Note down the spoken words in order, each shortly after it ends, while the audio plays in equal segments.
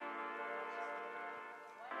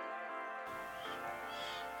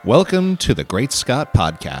Welcome to the Great Scott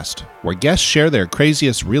Podcast, where guests share their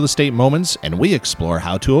craziest real estate moments and we explore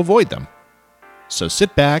how to avoid them. So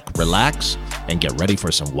sit back, relax, and get ready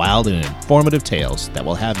for some wild and informative tales that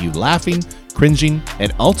will have you laughing, cringing,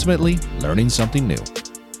 and ultimately learning something new.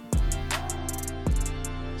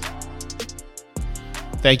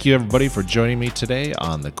 Thank you, everybody, for joining me today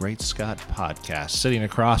on the Great Scott Podcast. Sitting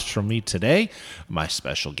across from me today, my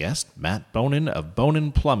special guest, Matt Bonin of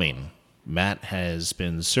Bonin Plumbing. Matt has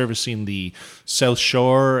been servicing the South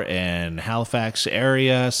Shore and Halifax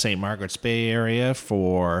area, St. Margaret's Bay area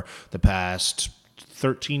for the past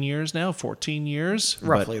 13 years now, 14 years.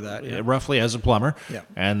 Roughly that, yeah. Roughly as a plumber.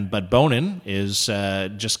 Yeah. But Bonin is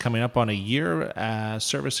just coming up on a year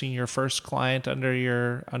servicing your first client under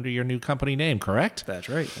your new company name, correct? That's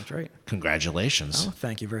right. Congratulations. Oh,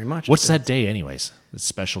 thank you very much. What's that day anyways? It's a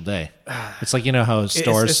special day. It's like, you know how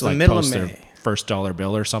stores it's the like middle post of their May. first dollar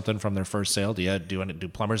bill or something from their first sale. Do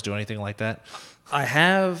plumbers do anything like that? I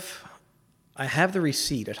have the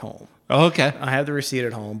receipt at home. Oh, okay. I have the receipt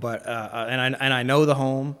at home, but and I know the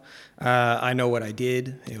home. I know what I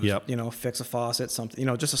did. It was, fix a faucet,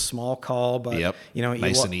 something, just a small call, but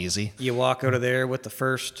nice and easy. You walk out of there with the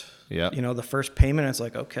first, the first payment. And it's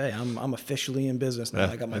like, okay, I'm officially in business now.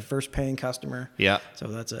 I got my first paying customer. Yeah. So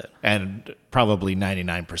that's it. And probably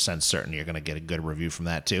 99% certain you're going to get a good review from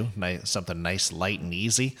that too. Something nice, light, and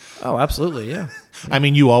easy. Oh, absolutely, yeah. I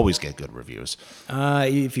mean, you always get good reviews.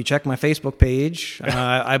 If you check my Facebook page,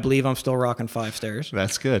 I believe I'm still rocking 5 stars.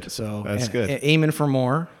 That's good. So that's good. Aiming for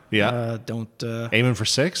more. Yeah. Aiming for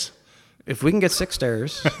 6? If we can get 6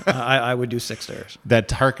 stars, I would do 6 stars. That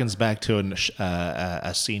harkens back to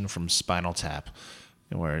a scene from Spinal Tap.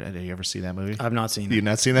 Where, have you ever seen that movie? I've not seen it. You've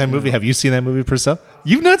not seen that movie? No. Have you seen that movie, Priscilla?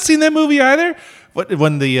 You've not seen that movie either?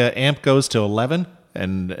 When the amp goes to 11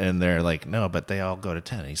 and they're like, no, but they all go to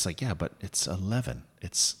 10. And he's like, yeah, but it's 11.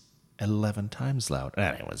 It's 11 times loud.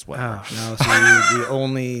 Anyways, whatever. Oh, no, so the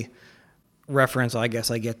only reference I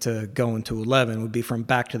guess I get to going to 11 would be from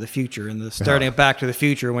Back to the Future, and the starting of Back to the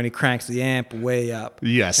Future when he cranks the amp way up,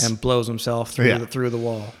 yes, and blows himself through the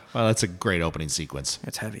wall. Well, that's a great opening sequence.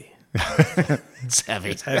 It's heavy. It's heavy.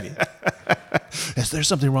 It's heavy. Is there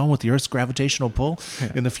something wrong with the Earth's gravitational pull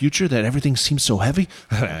in the future that everything seems so heavy?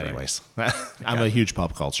 Anyways, I'm a huge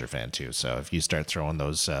pop culture fan too, so if you start throwing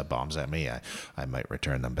those bombs at me, I might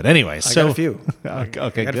return them. But anyways, I got a few. Okay, I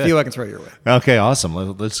got good. a few I can throw your way. Okay,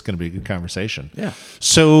 awesome. This is going to be a good conversation. Yeah.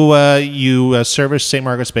 So you service St.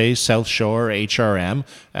 Margaret's Bay, South Shore, HRM,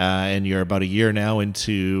 and you're about a year now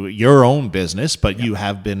into your own business, but you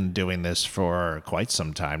have been doing this for quite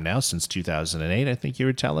some time now, since 2008, I think you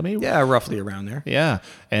were telling me. Yeah, roughly around there. Yeah,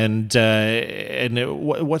 and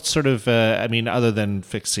what sort of other than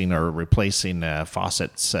fixing or replacing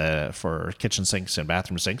faucets for kitchen sinks and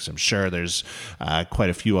bathroom sinks, I'm sure there's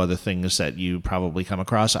quite a few other things that you probably come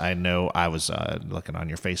across. I know I was looking on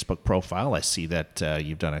your Facebook profile. I see that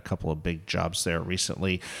you've done a couple of big jobs there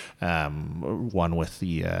recently. One with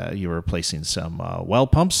you were replacing some well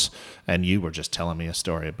pumps, and you were just telling me a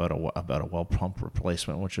story about a well pump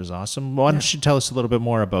replacement, which was awesome. Why don't you tell us a little bit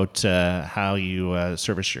more about how you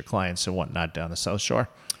service your clients and whatnot down the South Shore?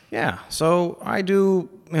 Yeah, so I do,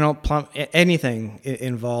 anything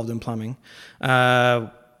involved in plumbing,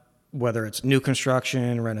 whether it's new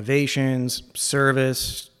construction, renovations,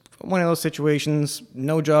 service. One of those situations,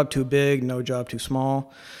 no job too big, no job too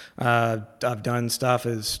small. I've done stuff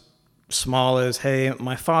as small as, hey,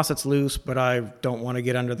 my faucet's loose, but I don't want to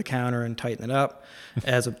get under the counter and tighten it up.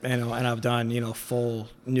 And I've done, full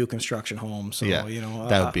new construction homes. So,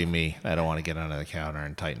 that would be me. I don't want to get under the counter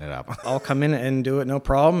and tighten it up. I'll come in and do it, no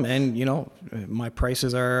problem. And, my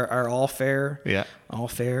prices are all fair. Yeah. All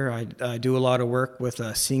fair. I do a lot of work with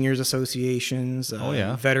seniors associations,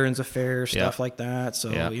 veterans affairs, stuff like that.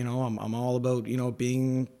 So, I'm all about,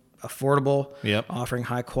 being affordable, offering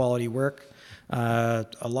high quality work. A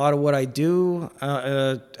lot of what I do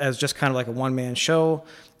as just kind of like a one-man show,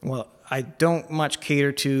 well, I don't much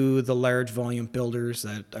cater to the large volume builders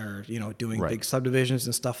that are, doing big subdivisions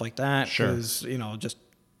and stuff like that. Sure. Because, just...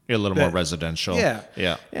 You're a little more residential.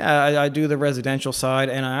 Yeah. I do the residential side,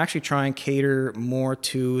 and I actually try and cater more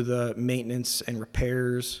to the maintenance and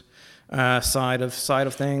repairs side of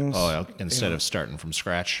things. Oh, instead of starting from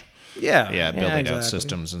scratch. Yeah, building out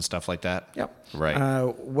systems and stuff like that. Yep.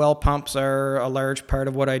 Right. Well pumps are a large part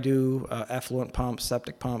of what I do. Effluent pumps,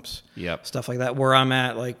 septic pumps, stuff like that. Where I'm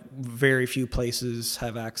at, like, very few places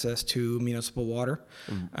have access to municipal water.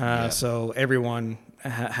 So everyone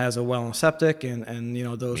has a well and septic, and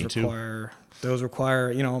those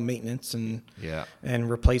require maintenance and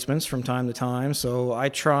replacements from time to time. So I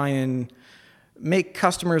try and make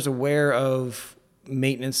customers aware of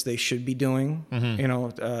maintenance they should be doing.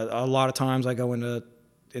 Mm-hmm. A lot of times I go into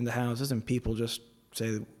houses and people just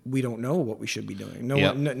say we don't know what we should be doing.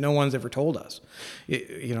 No one's ever told us.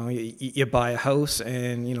 You buy a house,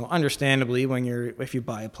 and understandably, if you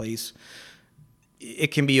buy a place,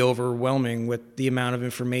 it can be overwhelming with the amount of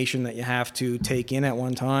information that you have to take in at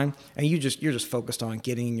one time, and you're just focused on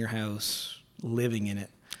getting in your house, living in it.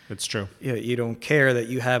 It's true. You don't care that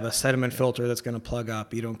you have a sediment filter that's going to plug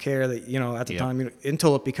up. You don't care that at the time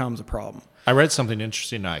until it becomes a problem. I read something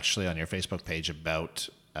interesting actually on your Facebook page about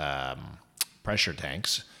pressure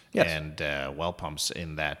tanks. Yes. And well pumps,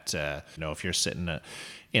 in that if you're sitting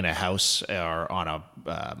in a house or on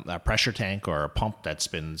a pressure tank or a pump that's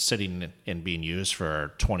been sitting and being used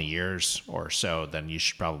for 20 years or so, then you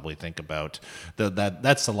should probably think about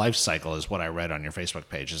that's the life cycle, is what I read on your Facebook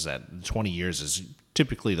page, is that 20 years is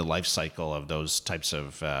typically the life cycle of those types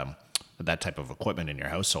of that type of equipment in your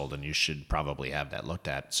household, and you should probably have that looked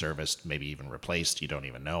at, serviced, maybe even replaced. You don't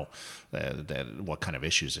even know what kind of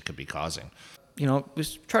issues it could be causing.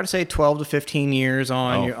 Just try to say 12 to 15 years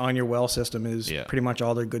on your well system is pretty much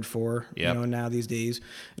all they're good for. Yep. Now these days.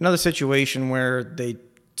 Another situation where they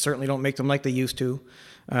certainly don't make them like they used to.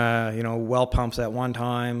 Well pumps at one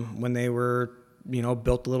time, when they were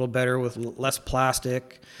built a little better with less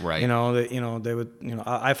plastic. Right. They would.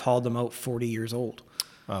 I've hauled them out 40 years old.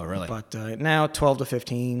 Oh, really? But now 12 to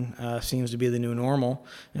 15 seems to be the new normal.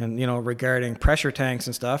 And regarding pressure tanks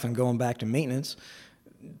and stuff, and going back to maintenance,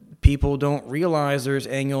 people don't realize there's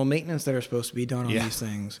annual maintenance that are supposed to be done on these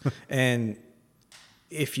things. And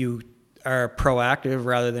if you are proactive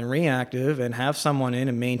rather than reactive and have someone in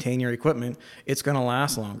and maintain your equipment, it's going to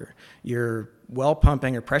last longer. Your well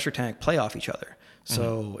pumping or pressure tank play off each other.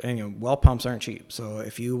 So, and well pumps aren't cheap. So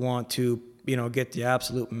if you want to, get the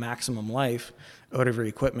absolute maximum life out of your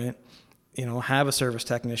equipment, have a service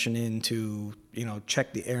technician in to,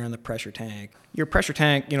 check the air in the pressure tank. Your pressure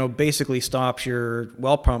tank, basically stops your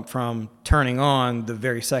well pump from turning on the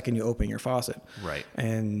very second you open your faucet. Right.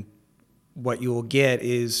 And what you will get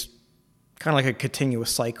is kind of like a continuous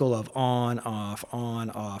cycle of on,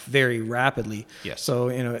 off, very rapidly. Yes. So,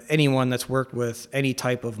 anyone that's worked with any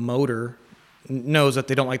type of motor knows that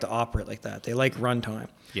they don't like to operate like that. They like runtime.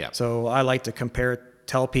 Yeah. So I like to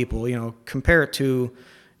tell people, compare it to,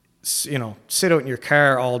 sit out in your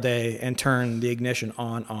car all day and turn the ignition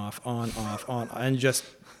on, off, and just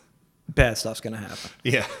bad stuff's going to happen.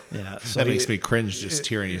 Yeah. Yeah. So that makes me cringe just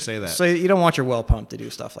hearing you say that. So you don't want your well pump to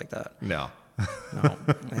do stuff like that. No. No.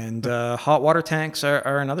 And hot water tanks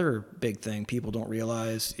are another big thing people don't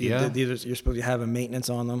realize. Yeah. You're supposed to have a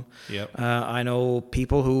maintenance on them. Yep. I know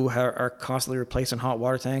people who are constantly replacing hot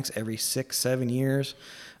water tanks every 6-7 years.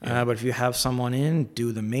 But if you have someone in,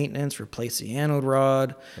 do the maintenance, replace the anode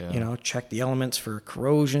rod, check the elements for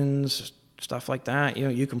corrosions, stuff like that.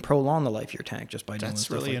 You can prolong the life of your tank just by doing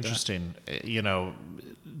stuff like that. That's really interesting.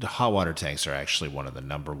 The hot water tanks are actually one of the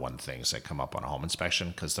number one things that come up on a home inspection,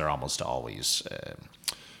 because they're almost always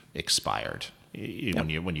expired. When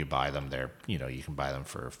you buy them, they're you can buy them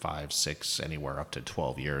for 5, 6, anywhere up to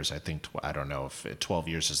 12 years. I don't know if 12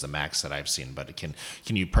 years is the max that I've seen, but can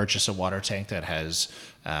you purchase a water tank that has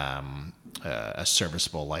a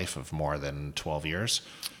serviceable life of more than 12 years?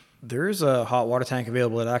 There's a hot water tank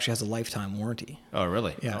available that actually has a lifetime warranty. Oh,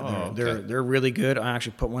 really? Yeah, they're really good. I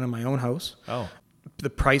actually put one in my own house. Oh.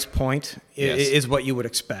 The price point is what you would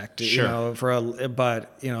expect. Sure.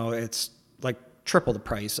 But it's like triple the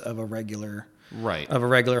price of a regular right. of a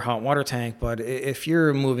regular hot water tank. But if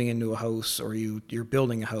you're moving into a house or you're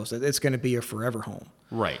building a house, it's going to be your forever home.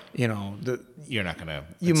 Right. You know, you're not going to.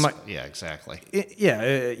 You might. Yeah, exactly.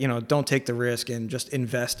 Don't take the risk and just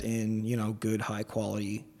invest in good high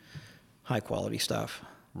quality stuff.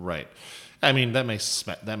 Right. I mean, that makes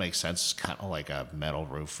sense. Kind of like a metal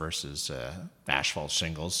roof versus asphalt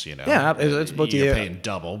shingles. Yeah, it's both. You're paying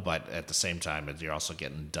double, but at the same time, you're also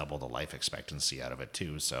getting double the life expectancy out of it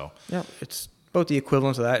too. So yeah, it's both the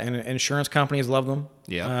equivalent of that, and insurance companies love them.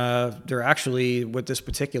 Yeah, they're actually with this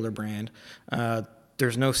particular brand.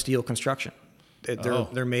 There's no steel construction.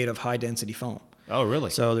 They're made of high density foam. Oh, really?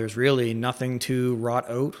 So there's really nothing to rot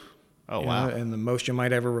out. Oh, wow. And the most you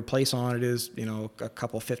might ever replace on it is, a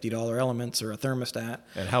couple $50 elements or a thermostat.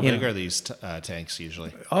 And how big are these tanks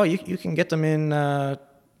usually? Oh, you can get them in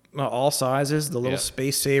all sizes. The little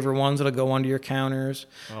space saver ones that'll go under your counters.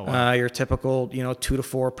 Oh, wow. Your typical, 2 to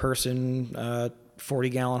 4 person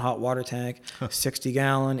 40-gallon hot water tank,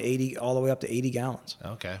 60-gallon, 80, all the way up to 80 gallons.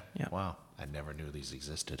 Okay. Yeah. Wow. I never knew these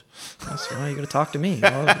existed. That's why you got to talk to me.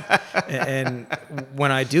 And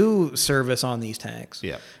when I do service on these tanks,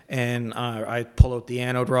 and I pull out the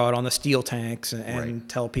anode rod on the steel tanks and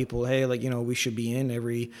tell people, hey, like, we should be in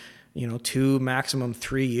every, 2, maximum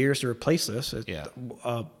 3 years to replace this.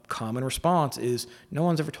 A common response is, no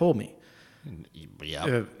one's ever told me.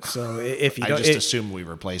 Yeah. So if you don't, I just assumed we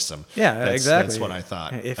replaced them. Yeah, exactly. That's what I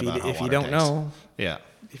thought. If you don't know,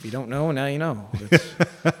 if you don't know, now you know.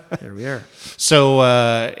 There we are. So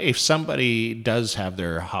if somebody does have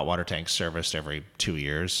their hot water tank serviced every 2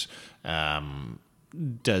 years,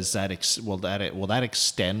 does that will that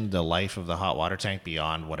extend the life of the hot water tank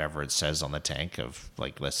beyond whatever it says on the tank of,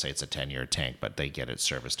 like, let's say it's a 10-year tank, but they get it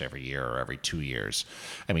serviced every year or every 2 years?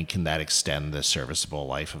 I mean, can that extend the serviceable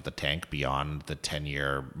life of the tank beyond the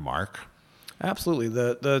 10-year mark? Absolutely.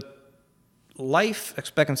 The life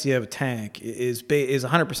expectancy of a tank is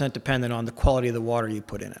 100% dependent on the quality of the water you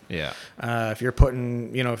put in it. Yeah. If you're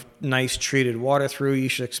putting, nice treated water through, you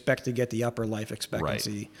should expect to get the upper life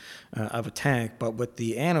expectancy of a tank. But with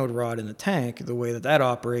the anode rod in the tank, the way that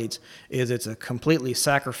operates is it's a completely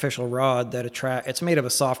sacrificial rod that it's made of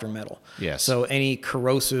a softer metal. Yes. So any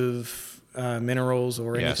corrosive minerals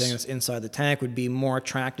or anything that's inside the tank would be more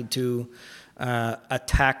attracted to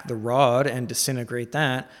attack the rod and disintegrate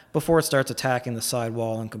that before it starts attacking the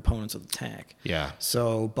sidewall and components of the tank. Yeah.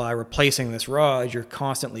 So by replacing this rod, you're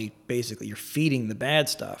constantly, basically, you're feeding the bad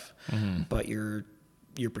stuff, but you're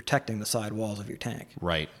protecting the sidewalls of your tank.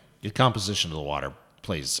 Right. The composition of the water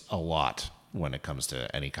plays a lot when it comes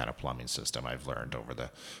to any kind of plumbing system, I've learned over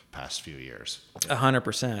the past few years.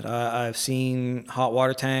 100%. I've seen hot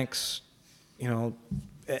water tanks,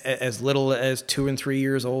 as little as 2 and 3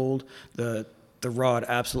 years old. The rod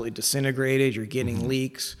absolutely disintegrated. You're getting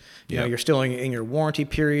leaks. You're still in your warranty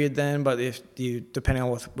period then, but if you, depending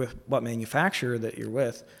on with what manufacturer that you're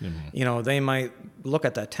with, they might look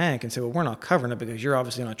at that tank and say, well, we're not covering it because you're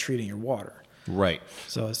obviously not treating your water. Right.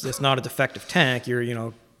 So it's not a defective tank.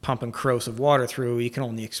 You're pumping corrosive water through. You can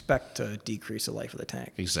only expect to decrease the life of the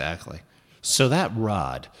tank. Exactly. So that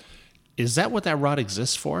rod, is that what that rod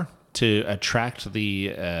exists for? To attract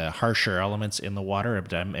the harsher elements in the water?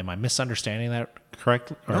 Am I misunderstanding that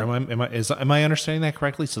correctly? Or am I understanding that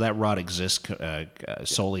correctly? So that rod exists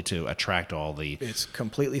solely to attract all the... It's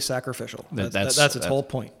completely sacrificial. That's its whole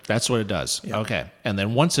point. That's what it does. Yeah. Okay. And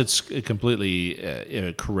then once it's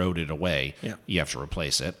completely corroded away, you have to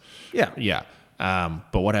replace it. Yeah. Yeah.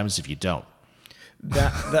 But what happens if you don't?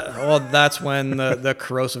 That's when the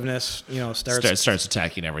corrosiveness, starts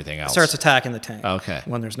attacking everything else. Starts attacking the tank. Okay.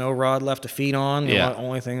 When there's no rod left to feed on, the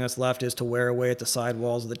only thing that's left is to wear away at the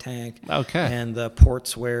sidewalls of the tank. Okay. And the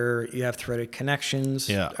ports where you have threaded connections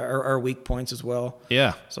are weak points as well.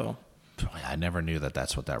 Yeah. So I never knew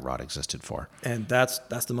that's what that rod existed for. And that's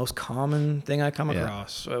the most common thing I come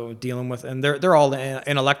across. So dealing with, and they're all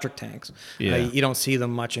in electric tanks. Yeah. You don't see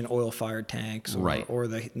them much in oil-fired tanks or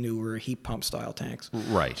the newer heat pump style tanks.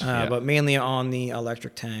 Right. But mainly on the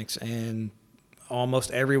electric tanks, and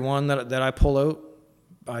almost every one that I pull out,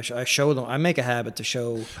 I show them. I make a habit to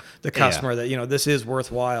show the customer that this is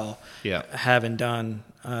worthwhile having done.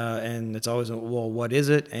 And it's always, well, what is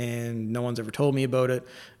it? And no one's ever told me about it.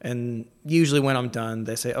 And usually when I'm done,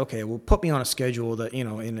 they say, okay, well, put me on a schedule that,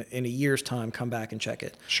 in a year's time, come back and check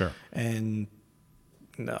it. Sure. And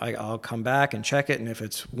I'll come back and check it. And if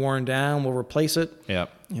it's worn down, we'll replace it. Yeah.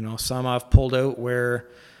 Some I've pulled out where,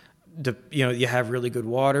 you have really good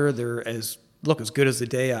water. They're look as good as the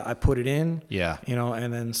day I put it in. Yeah.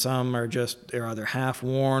 And then some they're either half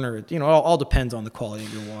worn or, all depends on the quality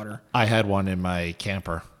of your water. I had one in my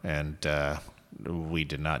camper, and we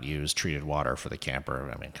did not use treated water for the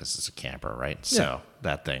camper. I mean, because it's a camper, right? Yeah. So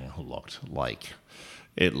that thing looked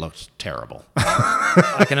terrible.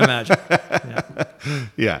 I can imagine.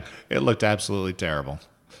 Yeah, it looked absolutely terrible.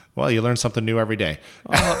 Well, you learn something new every day.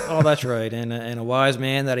 That's right. And a wise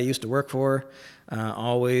man that I used to work for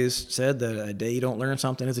always said that a day you don't learn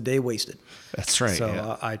something is a day wasted. That's right.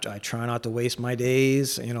 So I try not to waste my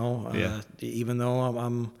days. Even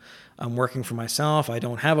though I'm working for myself, I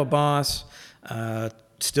don't have a boss.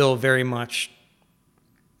 Still very much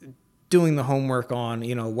doing the homework on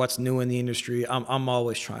what's new in the industry. I'm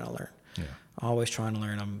always trying to learn. Yeah. Always trying to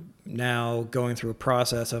learn. I'm now going through a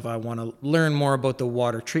process of I want to learn more about the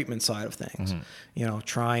water treatment side of things. Mm-hmm.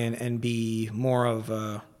 Try and be more of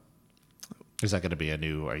a... Is that going to be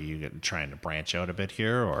are you trying to branch out a bit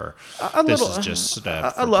here, or a this little, is just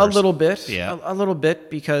a little bit? Yeah. A little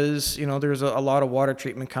bit, because, there's a lot of water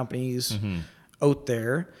treatment companies out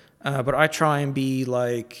there. But I try and be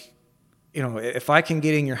like, if I can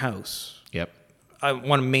get in your house, yep, I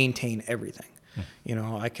want to maintain everything. You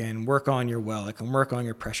know, I can work on your well. I can work on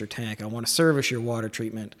your pressure tank. I want to service your water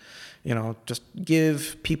treatment. You know, just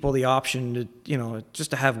give people the option to, you know, just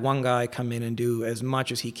to have one guy come in and do as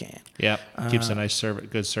much as he can. Yeah, keeps a nice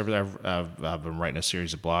good service. I've been writing a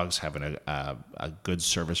series of blogs. Having a good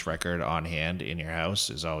service record on hand in your house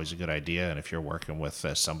is always a good idea. And if you're working with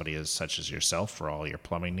somebody such as yourself for all your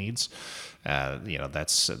plumbing needs, you know,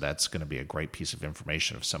 that's going to be a great piece of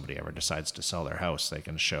information. If somebody ever decides to sell their house, they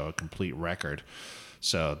can show a complete record.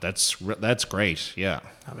 So that's great. Yeah.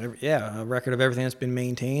 Yeah. A record of everything that's been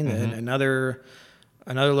maintained. Mm-hmm. And another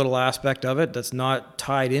little aspect of it that's not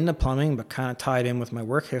tied into plumbing, but kind of tied in with my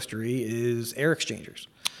work history is air exchangers.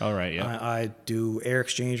 All right. Yeah. I do air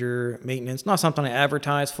exchanger maintenance. Not something I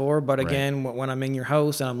advertise for, but again, when I'm in your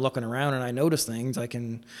house and I'm looking around and I notice things,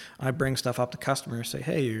 I bring stuff up to customers, say,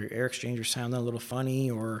 hey, your air exchanger's sounding a little funny,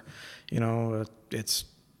 or, you know,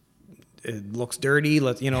 it looks dirty.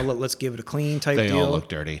 Let's give it a clean type deal. They all look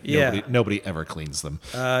dirty. Yeah. Nobody ever cleans them.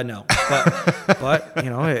 No, but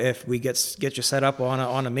you know, if we get you set up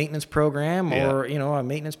on a maintenance program or you know, a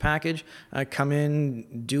maintenance package, come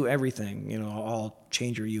in, do everything. You know, I'll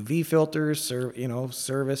change your UV filters,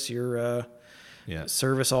 service your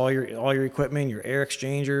service all your equipment, your air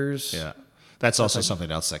exchangers. Yeah. That's also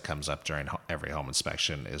something else that comes up during every home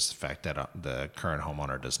inspection, is the fact that the current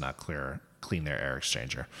homeowner does not clean their air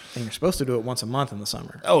exchanger. And you're supposed to do it once a month in the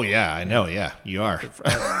summer. Oh, yeah, I know. Yeah, you are.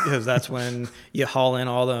 Because that's when you haul in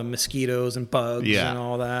all the mosquitoes and bugs and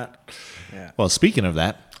all that. Yeah. Well, speaking of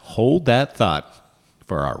that, hold that thought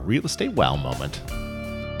for our real estate wow moment.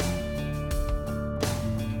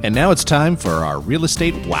 And now it's time for our real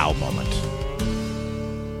estate wow moment.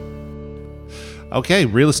 Okay,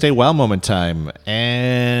 real estate wow moment time.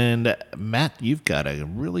 And Matt, you've got a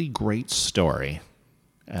really great story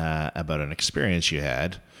about an experience you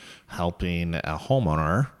had helping a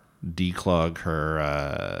homeowner declog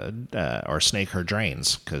her or snake her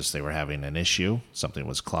drains because they were having an issue. Something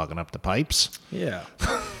was clogging up the pipes. Yeah.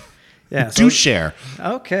 Yeah. Do share.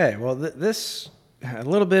 Okay. Well, this a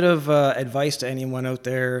little bit of advice to anyone out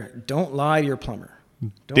there: don't lie to your plumber.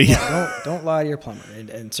 Don't lie to your plumber,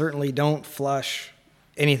 and certainly don't flush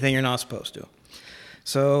anything you're not supposed to.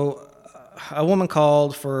 So a woman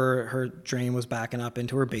called for her drain was backing up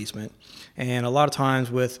into her basement, and a lot of times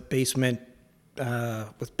with basement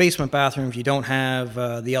bathrooms, you don't have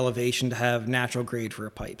the elevation to have natural grade for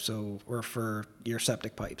a pipe, or for your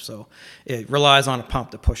septic pipe. So it relies on a pump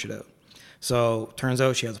to push it out. So turns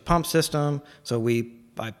out she has a pump system. So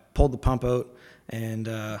I pulled the pump out, and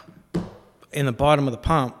in the bottom of the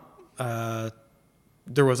pump,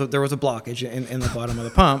 there was a blockage in the bottom of the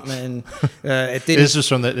pump, and it didn't. This is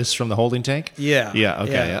from the holding tank. Yeah. Yeah.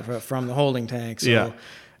 Okay. Yeah. From the holding tank. So,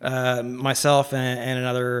 myself and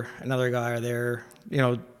another guy are there, you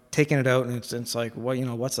know, taking it out, and it's like, what, you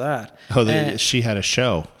know, what's that? Oh, she had a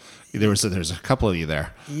show. There's a couple of you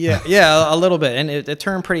there. Yeah, a little bit, and it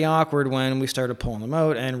turned pretty awkward when we started pulling them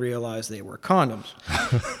out and realized they were condoms.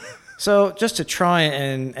 So just to try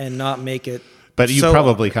and not make it. But you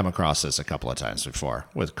probably come across this a couple of times before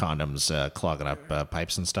with condoms clogging up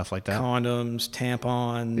pipes and stuff like that. Condoms,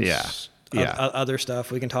 tampons. Yeah. Other stuff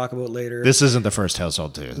we can talk about later. This isn't the first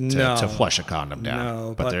household to flush a condom down.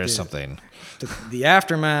 No, but there is something. The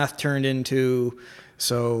aftermath turned into,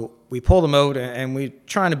 so we pulled them out and we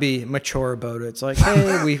trying to be mature about it. It's like,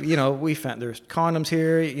 hey, we found there's condoms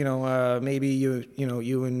here. You know, maybe you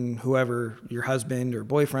and whoever, your husband or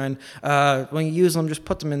boyfriend, when you use them, just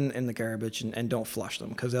put them in the garbage and don't flush them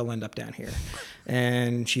because they'll end up down here.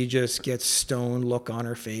 And she just gets stoned look on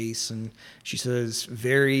her face, and she says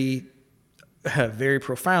very, very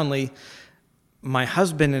profoundly, my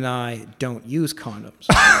husband and I don't use condoms.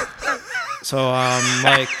 So I'm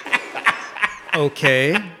like,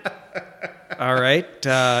 okay, all right.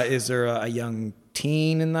 Is there a young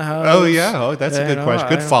teen in the house? Oh yeah, that's a good question.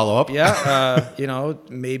 Good follow up. Yeah,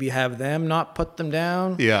 maybe have them not put them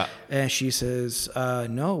down. Yeah. And she says,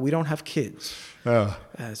 no, we don't have kids. Oh.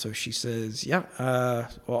 So she says, yeah.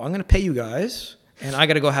 Well, I'm going to pay you guys, and I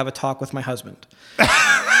got to go have a talk with my husband.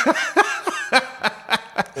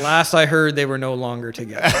 Last I heard, they were no longer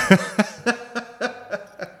together.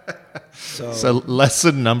 So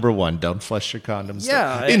lesson number 1: don't flush your condoms.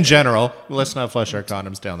 Yeah. In general, let's not flush our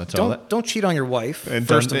condoms down the toilet. Don't cheat on your wife. And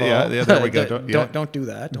first of all, yeah, there we go. Don't do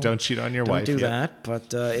that. Don't cheat on your wife. Don't do that.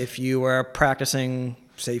 But if you are practicing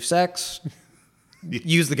safe sex,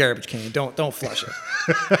 use the garbage can. Don't flush it.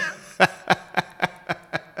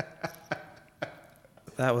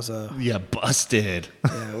 that was a... Yeah, busted.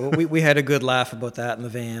 Yeah, well, we had a good laugh about that in the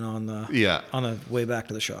van on the way back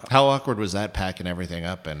to the shop. How awkward was that, packing everything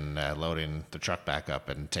up and loading the truck back up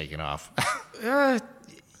and taking off?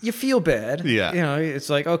 You feel bad. Yeah. You know, it's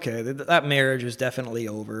like, okay, that marriage is definitely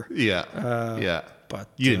over. Yeah. Yeah. But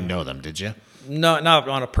you didn't know them, did you? Not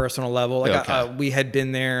on a personal level. Like okay. We had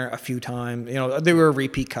been there a few times. You know, they were a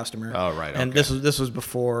repeat customer. Oh, right. Okay. And this was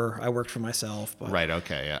before I worked for myself. But right.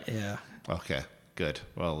 Okay. Yeah. Yeah. Okay. Good.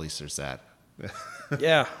 Well, at least there's that.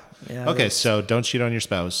 Yeah. Yeah. Okay, so don't cheat on your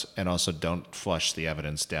spouse, and also don't flush the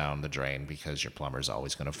evidence down the drain because your plumber's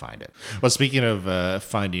always going to find it. Well, speaking of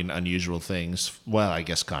finding unusual things, well, I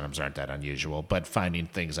guess condoms aren't that unusual, but finding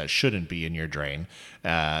things that shouldn't be in your drain,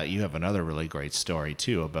 you have another really great story,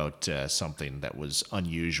 too, about something that was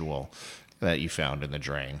unusual that you found in the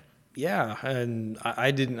drain. Yeah, and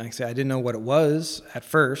I didn't know what it was at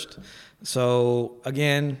first. So,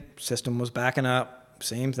 again, system was backing up.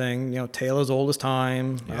 Same thing, you know, tale as old as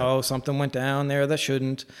time. Yep. Oh, something went down there that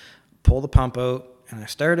shouldn't. Pull the pump out, and I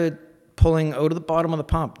started pulling out of the bottom of the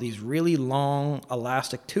pump these really long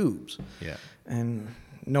elastic tubes. Yeah. And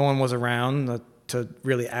no one was around to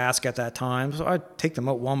really ask at that time, so I'd take them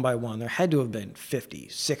out one by one. There had to have been 50,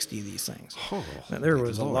 60 of these things. Oh, there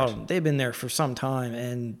was a lot of them. They've been there for some time,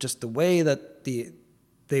 and just the way that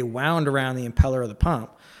they wound around the impeller of the pump,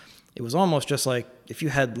 it was almost just like if you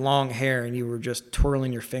had long hair and you were just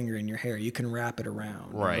twirling your finger in your hair, you can wrap it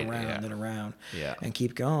around, right, and around and around, yeah, and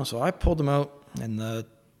keep going. So I pulled them out, and the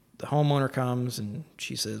homeowner comes and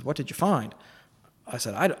she says, "What did you find?" I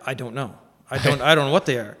said, "I don't know. I don't know what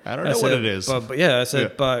they are. I don't know what it is." But yeah, I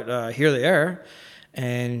said, but here they are.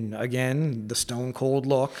 And again, the stone cold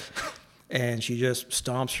look. And she just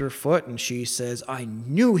stomps her foot and she says, "I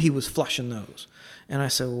knew he was flushing those." And I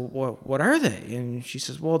said, "Well, what are they?" And she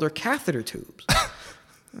says, "Well, they're catheter tubes."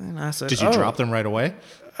 And I said, "Did you drop them right away?"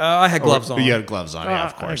 I had gloves on. You had gloves on, yeah,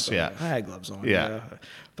 of course, I had gloves on, yeah.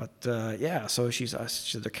 But yeah, so she said,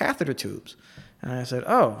 "They're catheter tubes." And I said,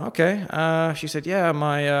 "Oh, okay." She said, "Yeah,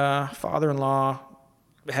 my father-in-law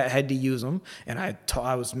had to use them, and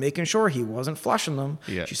I was making sure he wasn't flushing them."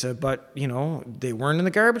 Yeah. She said, "But, you know, they weren't in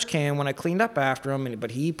the garbage can when I cleaned up after him,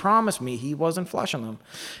 but he promised me he wasn't flushing them."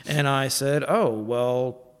 And I said, "Oh,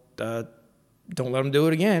 well, don't let him do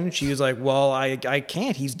it again." She was like, "Well, I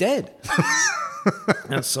can't. He's dead."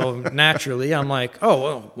 And so naturally, I'm like, "Oh,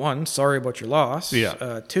 well, one, sorry about your loss.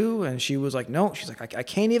 Yeah. Two," and she was like, "No." She's like, I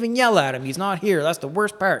can't even yell at him. He's not here. That's the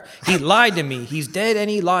worst part. He lied to me. He's dead, and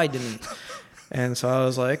he lied to me." And so I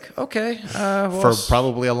was like, okay. For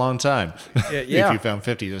probably a long time. Yeah. If you found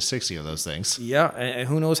 50 to 60 of those things. Yeah, and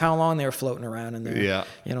who knows how long they were floating around in there. Yeah.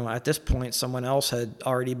 You know, at this point, someone else had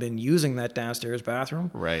already been using that downstairs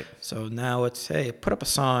bathroom. Right. So now it's, hey, put up a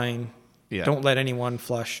sign. Yeah. Don't let anyone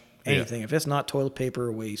flush anything. Yeah. If it's not toilet paper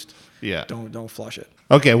or waste, yeah, don't flush it.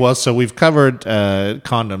 Okay, well, so we've covered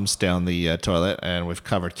condoms down the toilet, and we've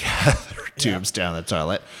covered catheter tubes down the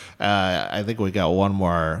toilet. I think we got one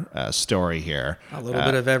more story here. A little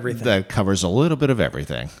bit of everything. That covers a little bit of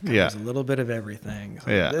everything. A little bit of everything.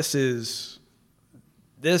 So yeah.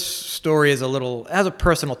 This story has a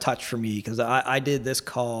personal touch for me because I did this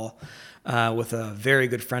call with a very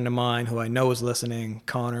good friend of mine who I know is listening.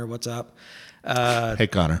 Connor, what's up? Hey,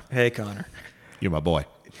 Connor. Hey, Connor. You're my boy.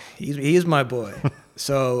 He is my boy.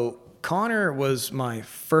 So Connor was my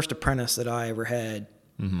first apprentice that I ever had,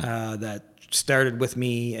 that started with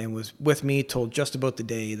me and was with me till just about the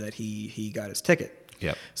day that he got his ticket.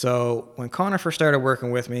 Yep. So when Connor first started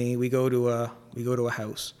working with me, we go to a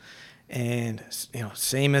house, and you know,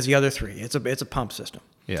 same as the other three, it's a pump system.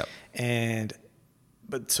 Yeah.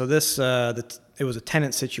 But so this it was a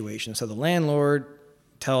tenant situation. So the landlord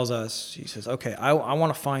tells us, he says, "Okay, I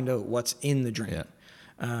want to find out what's in the drain."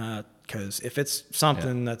 Yeah. Because if it's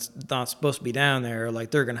something that's not supposed to be down there,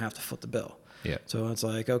 like, they're going to have to foot the bill. Yeah. So it's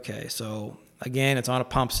like, okay. So again, it's on a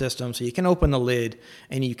pump system, so you can open the lid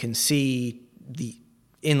and you can see the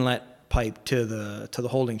inlet pipe to the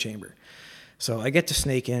holding chamber. So I get to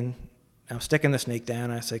snake in. I'm sticking the snake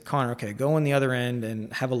down. I say, "Connor, okay, go in the other end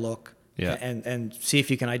and have a look." Yeah. And see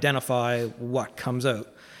if you can identify what comes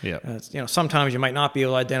out. Yeah. You know, sometimes you might not be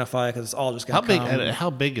able to identify because it's all just going to come. How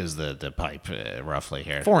big is the pipe roughly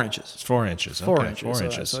here? 4 inches. It's 4 inches. Okay. 4 inches. 4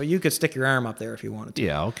 inches. So you could stick your arm up there if you wanted to.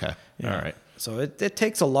 Yeah. Okay. Yeah. All right. So it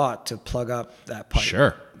takes a lot to plug up that pipe.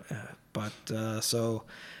 Sure. So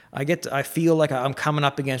I feel like I'm coming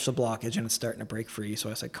up against the blockage and it's starting to break free.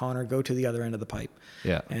 So I said, "Connor, go to the other end of the pipe."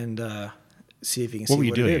 Yeah. And see if you can What see were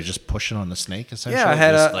you what doing? it You're is. just pushing on the snake, essentially? Yeah, I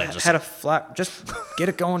had just had a flap. Just get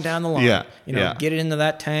it going down the line. Yeah, Get it into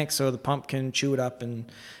that tank so the pump can chew it up and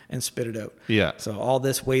spit it out. Yeah. So all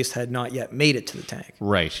this waste had not yet made it to the tank.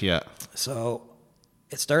 Right, yeah. So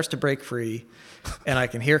it starts to break free, and I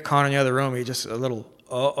can hear Con in the other room. He just a little,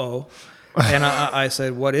 uh-oh. And I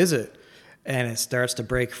said, what is it? And it starts to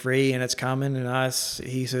break free, and it's coming, and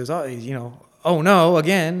he says, oh no,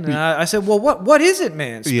 again. And I said, well, what is it,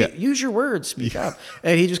 man? Use your words, speak up.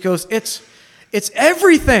 And he just goes, it's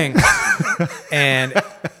everything. And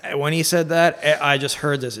when he said that, I just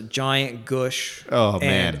heard this giant gush. Oh, and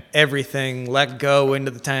man. Everything let go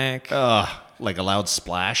into the tank. Like a loud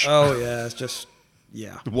splash? Oh, yeah. It's just,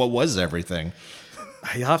 yeah. What was everything?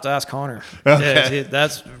 You'll have to ask Connor. Okay.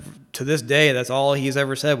 That's to this day, that's all he's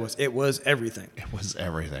ever said was, it was everything. It was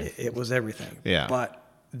everything. It was everything. Yeah. But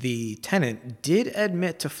the tenant did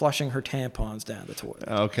admit to flushing her tampons down the toilet.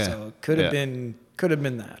 Okay. So it could have been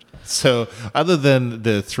that. So other than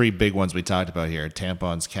the three big ones we talked about here,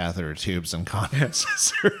 tampons, catheter tubes, and condoms,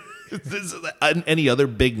 is there any other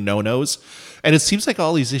big no-nos? And it seems like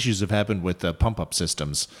all these issues have happened with the pump-up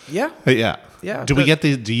systems. Yeah. Yeah. Yeah. Do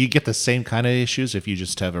you get the same kind of issues if you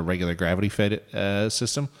just have a regular gravity-fed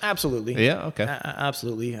system? Absolutely. Yeah, okay.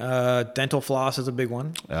 Absolutely. Dental floss is a big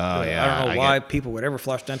one. Oh, yeah. I don't know why people would ever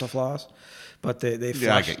flush dental floss, but they flush.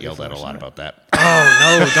 Yeah, I get yelled at a lot about that. Oh,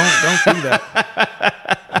 no, don't do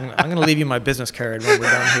that. I'm going to leave you my business card when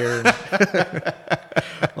we're done here.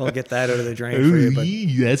 I'll get that out of the drain for you. But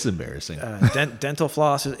that's embarrassing. Dental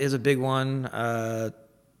floss is a big one.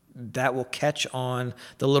 That will catch on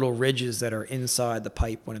the little ridges that are inside the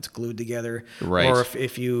pipe when it's glued together. Right. Or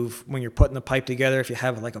when you're putting the pipe together, if you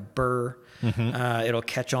have like a burr, it'll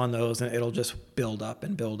catch on those and it'll just build up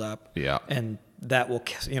and build up. Yeah. And that will,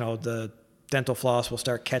 the dental floss will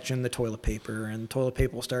start catching the toilet paper, and toilet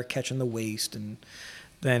paper will start catching the waste, and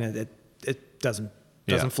then it doesn't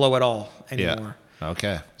flow at all anymore. Yeah.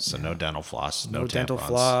 Okay. So no dental floss, no dental tampons,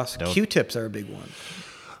 floss. Q-tips are a big one.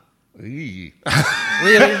 Really?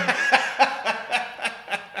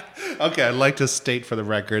 Okay, I'd like to state for the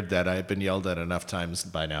record that I've been yelled at enough times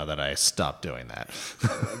by now that I stopped doing that.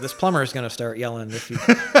 This plumber is going to start yelling if you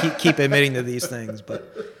keep admitting to these things.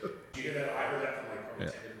 But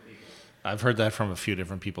I've heard that from a few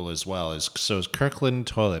different people as well. So is Kirkland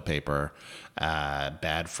toilet paper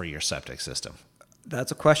bad for your septic system?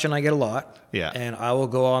 That's a question I get a lot. Yeah. And I will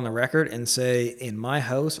go on the record and say, in my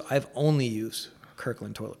house, I've only used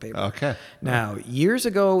Kirkland toilet paper. Okay. Now, years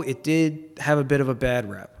ago, it did have a bit of a bad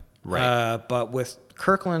rep. Right. But with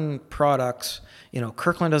Kirkland products,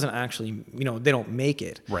 Kirkland doesn't actually, they don't make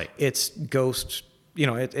it. Right. It's ghost,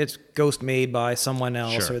 it's ghost made by someone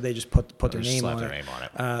else, Sure. or they just put their name on their it. name on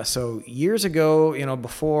it. So years ago,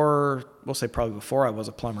 we'll say probably before I was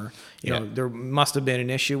a plumber, there must have been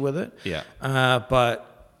an issue with it. Yeah. But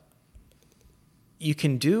you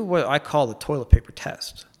can do what I call the toilet paper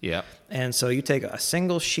test. Yeah. And so you take a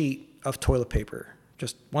single sheet of toilet paper,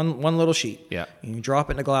 just one little sheet. Yeah. And you drop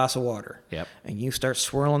it in a glass of water. Yep. And you start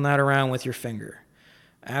swirling that around with your finger.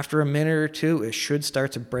 After a minute or two, it should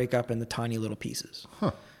start to break up into tiny little pieces.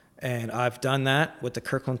 Huh. And I've done that with the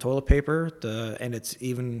Kirkland toilet paper, and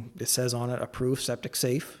it says on it, approved septic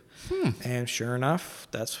safe. And sure enough,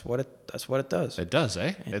 that's what it does. It does,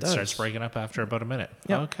 eh? It starts breaking up after about a minute.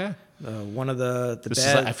 Yep. Okay. One of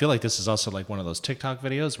the I feel like this is also like one of those TikTok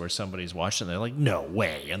videos where somebody's watching and they're like, no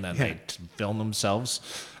way. And then they film themselves.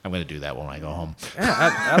 I'm going to do that when I go home.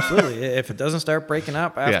 Yeah, absolutely. If it doesn't start breaking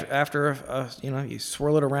up after you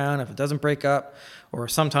swirl it around, if it doesn't break up, or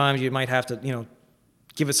sometimes you might have to,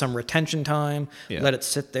 give it some retention time, let it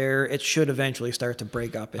sit there. It should eventually start to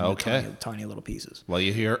break up into tiny little pieces. Well,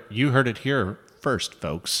 you heard it here first,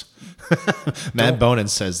 folks. Matt Bonin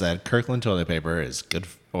says that Kirkland toilet paper is good.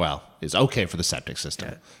 Is okay for the septic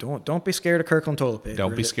system. Yeah, don't be scared of Kirkland toilet paper.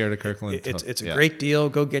 Don't be scared of Kirkland. It's a great deal.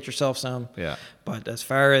 Go get yourself some. Yeah. But as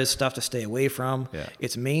far as stuff to stay away from,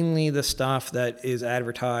 it's mainly the stuff that is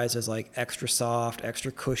advertised as like extra soft,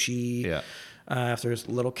 extra cushy. Yeah. If there's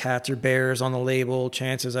little cats or bears on the label,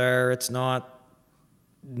 chances are it's not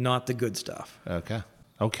the good stuff. Okay.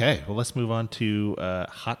 Well, let's move on to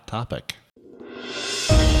Hot Topic.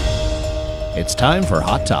 It's time for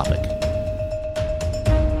Hot Topic.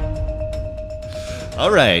 All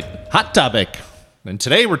right, Hot Topic. And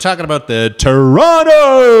today we're talking about the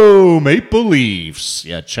Toronto Maple Leafs.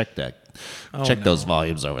 Yeah, check that. Check those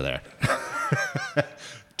volumes over there.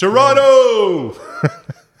 Toronto!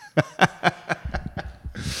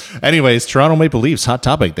 Anyways, Toronto Maple Leafs, hot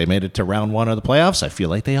topic. They made it to round one of the playoffs. I feel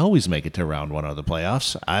like they always make it to round one of the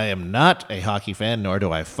playoffs. I am not a hockey fan, nor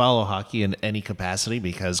do I follow hockey in any capacity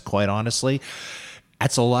because, quite honestly,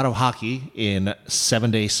 that's a lot of hockey in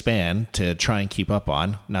 7-day span to try and keep up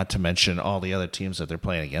on, not to mention all the other teams that they're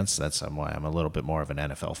playing against. That's why I'm a little bit more of an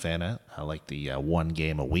NFL fan. I like the one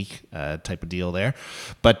game a week type of deal there.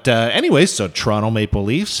 But anyways, so Toronto Maple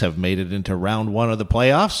Leafs have made it into round one of the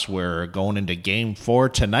playoffs. We're going into game 4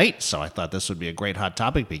 tonight, so I thought this would be a great hot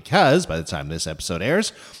topic because by the time this episode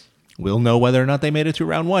airs, we'll know whether or not they made it through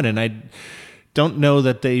round one. And I don't know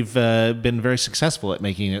that they've been very successful at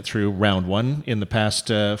making it through round one in the past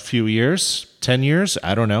few years, 10 years.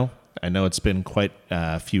 I don't know. I know it's been quite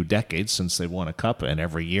a few decades since they won a cup, and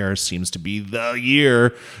every year seems to be the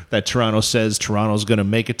year that Toronto says Toronto's going to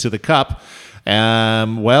make it to the cup.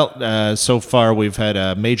 So far we've had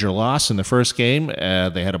a major loss in the first game.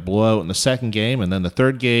 They had a blowout in the second game, and then the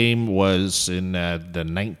third game was in the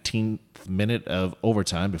 19th minute of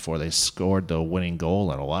overtime before they scored the winning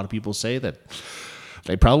goal, and a lot of people say that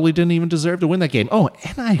they probably didn't even deserve to win that game. Oh,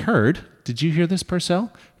 and I heard, did you hear this,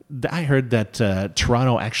 Purcell? I heard that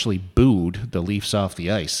Toronto actually booed the Leafs off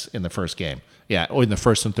the ice in the first game. Yeah, in the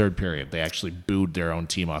first and third period, they actually booed their own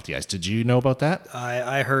team off the ice. Did you know about that?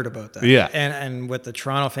 I heard about that. Yeah. And with the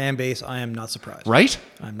Toronto fan base, I am not surprised. Right?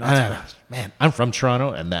 I'm not surprised. Man, I'm from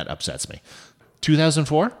Toronto, and that upsets me.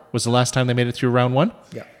 2004 was the last time they made it through round one?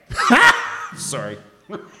 Yeah. Sorry.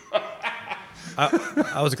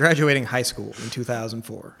 I was graduating high school in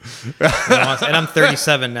 2004. And I'm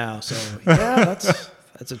 37 now, so yeah,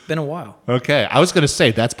 it's been a while. Okay, I was going to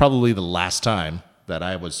say that's probably the last time that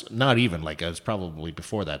I was, not even, like it was probably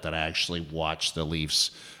before that I actually watched the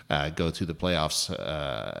Leafs go through the playoffs.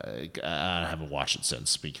 I haven't watched it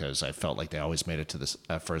since because I felt like they always made it to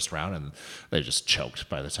the first round and they just choked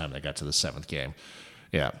by the time they got to the 7th game.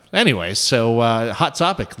 Yeah. Anyway, so hot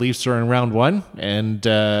topic. Leafs are in round one, and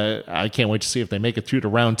I can't wait to see if they make it through to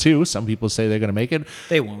round 2. Some people say they're going to make it.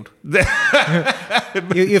 They won't.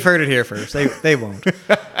 You've heard it here first. They won't.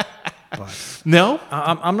 But no?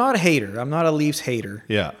 I'm not a hater. I'm not a Leafs hater.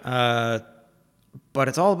 Yeah. But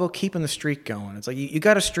it's all about keeping the streak going. It's like, you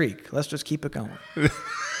got a streak. Let's just keep it going.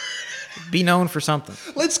 Be known for something.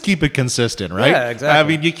 Let's keep it consistent, right? Yeah, exactly. I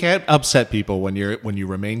mean, you can't upset people when you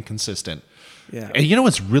remain consistent. Yeah. And you know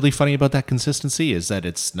what's really funny about that consistency is that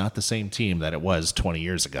it's not the same team that it was 20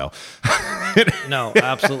 years ago. No,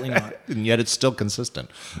 absolutely not. And yet it's still consistent.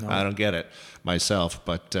 No. I don't get it myself.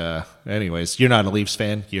 But anyways, you're not a Leafs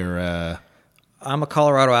fan. You're I'm a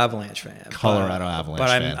Colorado Avalanche fan. Avalanche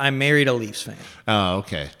fan. But I'm married a Leafs fan. Oh,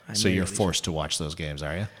 okay. So you're forced to watch those games,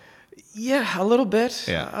 are you? Yeah, a little bit.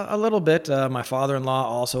 Yeah. A little bit. My father-in-law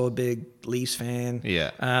also a big Leafs fan.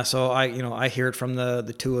 Yeah. So I hear it from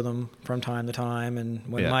the two of them from time to time, and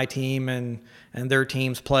when my team and their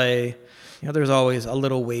teams play, there's always a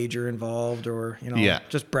little wager involved, or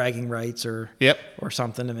just bragging rights or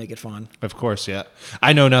something to make it fun. Of course, yeah.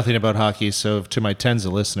 I know nothing about hockey, so to my tens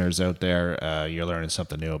of listeners out there, you're learning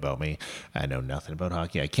something new about me. I know nothing about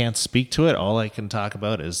hockey. I can't speak to it. All I can talk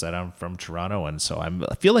about is that I'm from Toronto, and so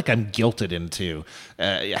I feel like I'm guilted into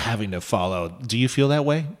having to follow. Do you feel that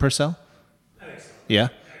way, Purcell? I think so. Yeah?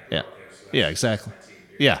 Yeah. Yeah, exactly.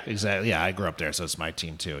 Yeah, exactly. Yeah, I grew up there, so it's my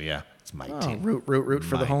team too. Yeah. My team. Root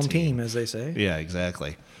for the home team, as they say. Yeah,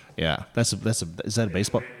 exactly. Yeah, is that a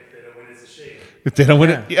baseball? If they don't win, it's a shame. If they don't win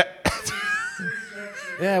it, yeah.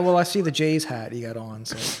 Yeah, well, I see the Jays hat you got on.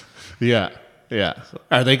 So. Yeah.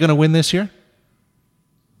 Are they going to win this year?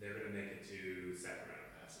 They're going to make it to second round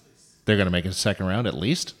pass at least. They're going to make it to second round at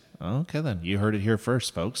least? Okay, then. You heard it here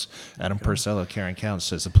first, folks. Adam Purcell of Karen Counts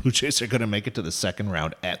says the Blue Jays are going to make it to the second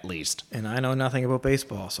round at least. And I know nothing about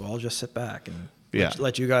baseball, so I'll just sit back and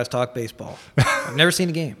let you guys talk baseball. I've never seen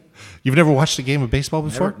a game. You've never watched a game of baseball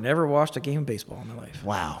before? Never watched a game of baseball in my life.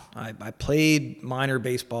 Wow. I played minor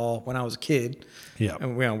baseball when I was a kid. Yeah.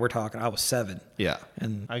 And we're talking, I was 7. Yeah.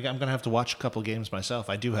 And I'm going to have to watch a couple games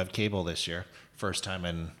myself. I do have cable this year. First time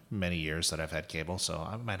in many years that I've had cable, so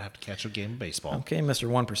I might have to catch a game of baseball. Okay, Mr.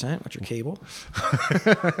 1%, what's your cable?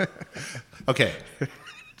 Okay.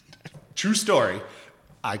 True story.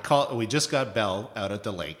 We just got Bell out at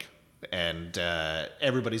the lake. And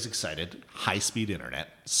everybody's excited. High-speed internet.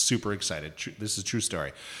 Super excited. This is a true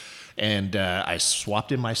story. And I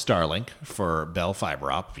swapped in my Starlink for Bell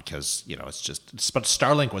Fiber Op because, it's just... But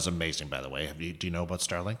Starlink was amazing, by the way. Do you know about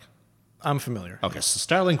Starlink? I'm familiar. Okay, so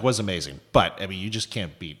Starlink was amazing. But, you just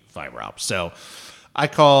can't beat Fiber Op. So I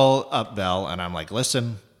call up Bell, and I'm like,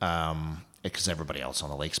 listen, because everybody else on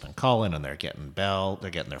the lake's been calling, and they're getting Bell, they're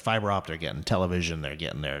getting their fiber optic, they're getting television, they're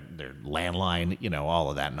getting their landline, all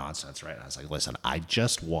of that nonsense, right? And I was like, listen, I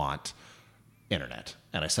just want internet.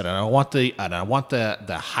 And I said, and I want the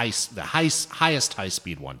highest high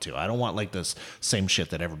speed one too. I don't want like this same shit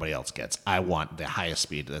that everybody else gets. I want the highest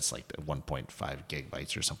speed that's like the 1.5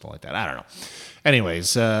 gigabytes or something like that. I don't know.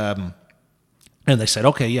 Anyways, and they said,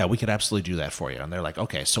 okay, yeah, we could absolutely do that for you. And they're like,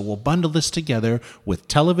 okay, so we'll bundle this together with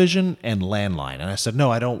television and landline. And I said, no,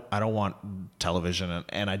 I don't want television,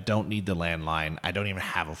 and I don't need the landline. I don't even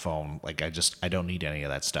have a phone. Like, I don't need any of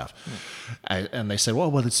that stuff. And they said,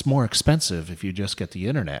 well, it's more expensive if you just get the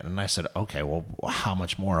internet. And I said, okay, well, how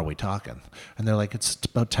much more are we talking? And they're like, it's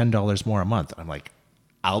about $10 more a month. I'm like,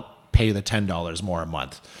 I'll pay the $10 more a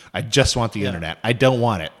month. I just want the internet. I don't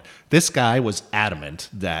want it. This guy was adamant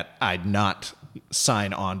that I'd not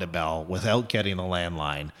sign on to Bell without getting a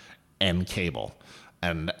landline and cable.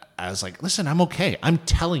 And I was like, listen, I'm okay. I'm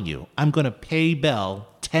telling you, I'm going to pay Bell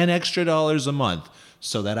 $10 extra a month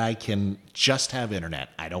so that I can just have internet.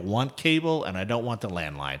 I don't want cable, and I don't want the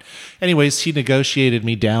landline. Anyways, he negotiated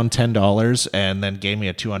me down $10 and then gave me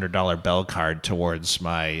a $200 Bell card towards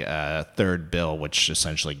my third bill, which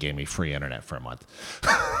essentially gave me free internet for a month.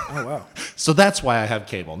 Oh, wow. So that's why I have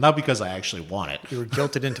cable, not because I actually want it. You were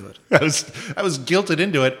guilted into it. I was guilted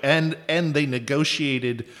into it, and they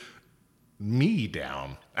negotiated me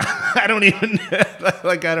down. I don't even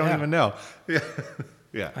know.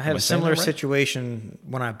 Yeah. I had a similar situation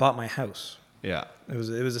when I bought my house. Yeah. It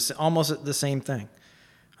was almost the same thing.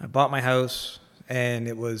 I bought my house, and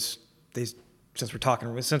it was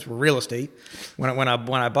since we're real estate. When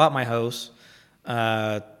I bought my house,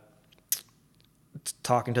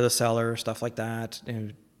 talking to the seller, stuff like that,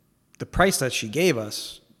 and the price that she gave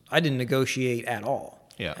us, I didn't negotiate at all.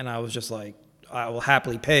 Yeah. And I was just like, I will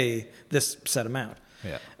happily pay this set amount.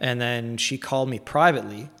 Yeah. And then she called me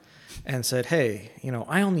privately and said, hey,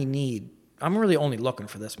 I'm really only looking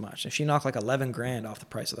for this much. And she knocked like $11,000 off the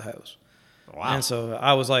price of the house. Wow. And so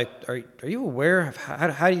I was like, are you aware of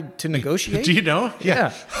how to negotiate? Do you know?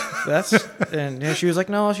 Yeah. And she was like,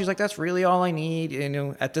 no, she's like, that's really all I need.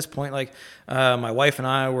 And, at this point, like, my wife and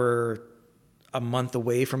I were a month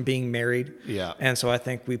away from being married. Yeah. And so I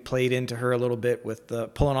think we played into her a little bit with the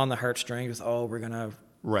pulling on the heartstrings with, we're going to,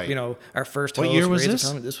 right. Our first What host. year was this?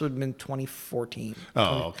 This would have been 2014.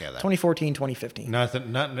 Oh, okay. 2014, 2015.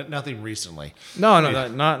 Nothing recently. No,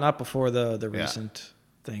 not before the recent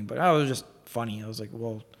thing. But I was just funny. I was like,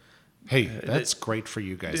 well, hey, that's great for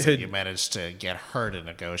you guys that you managed to get her to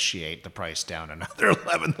negotiate the price down another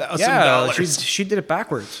 $11,000. Yeah, she did it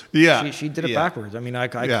backwards. Yeah. She did it backwards. I mean, I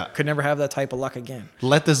could never have that type of luck again.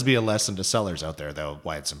 Let this be a lesson to sellers out there, though,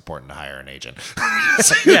 why it's important to hire an agent.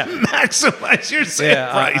 So yeah. Maximize your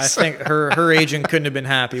sale price. I think her agent couldn't have been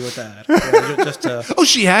happy with that. Oh,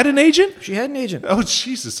 she had an agent? She had an agent. Oh,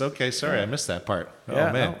 Jesus. Okay, sorry, I missed that part. Yeah,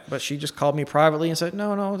 oh, man. No, but she just called me privately and said,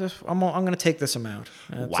 no, I'm going to take this amount.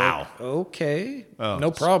 Wow. Like, okay,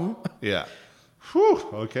 no problem. Yeah. Whew.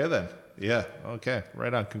 Okay, then. Yeah. Okay.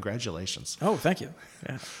 Right on. Congratulations. Oh, thank you.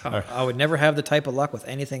 Yeah. I would never have the type of luck with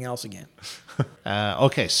anything else again.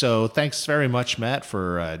 Okay. So thanks very much, Matt,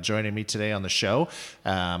 for joining me today on the show.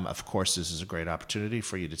 Of course, this is a great opportunity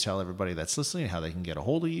for you to tell everybody that's listening how they can get a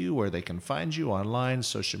hold of you, where they can find you online,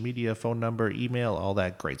 social media, phone number, email, all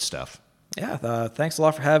that great stuff. Yeah, thanks a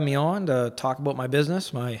lot for having me on to talk about my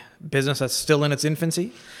business that's still in its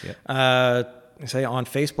infancy. Yeah. Say on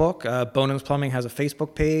Facebook, Bonin's Plumbing has a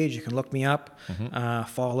Facebook page. You can look me up,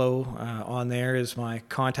 follow. On there is my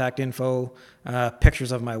contact info,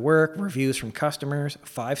 pictures of my work, reviews from customers,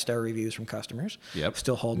 5-star reviews from customers. Yep.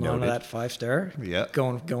 Still holding on to that 5-star. Yep.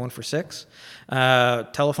 Going for 6.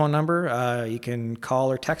 Telephone number, you can call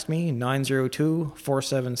or text me,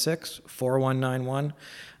 902-476-4191.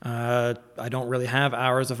 I don't really have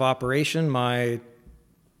hours of operation. My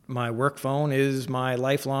work phone is my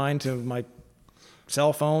lifeline to my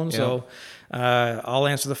cell phone. Yeah. So I'll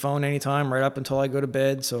answer the phone anytime right up until I go to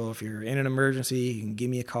bed. So if you're in an emergency, you can give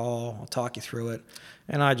me a call. I'll talk you through it.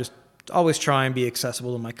 And I just always try and be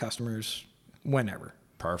accessible to my customers whenever.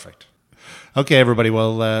 Perfect. Okay, everybody.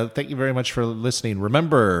 Well, thank you very much for listening.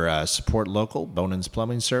 Remember, support local, Bonin's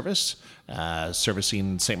Plumbing Service,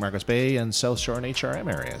 servicing St. Marcos Bay and South Shore and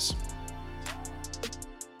HRM areas.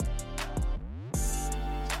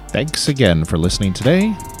 Thanks again for listening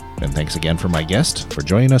today, and thanks again for my guest for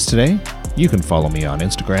joining us today. You can follow me on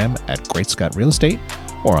Instagram at Great Scott Real Estate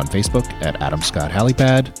or on Facebook at Adam Scott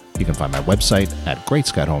Halipad. You can find my website at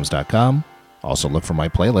greatscotthomes.com. Also look for my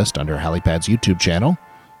playlist under Halipad's YouTube channel.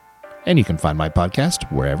 And you can find my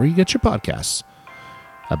podcast wherever you get your podcasts.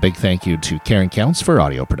 A big thank you to Karen Counts for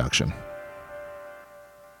audio production.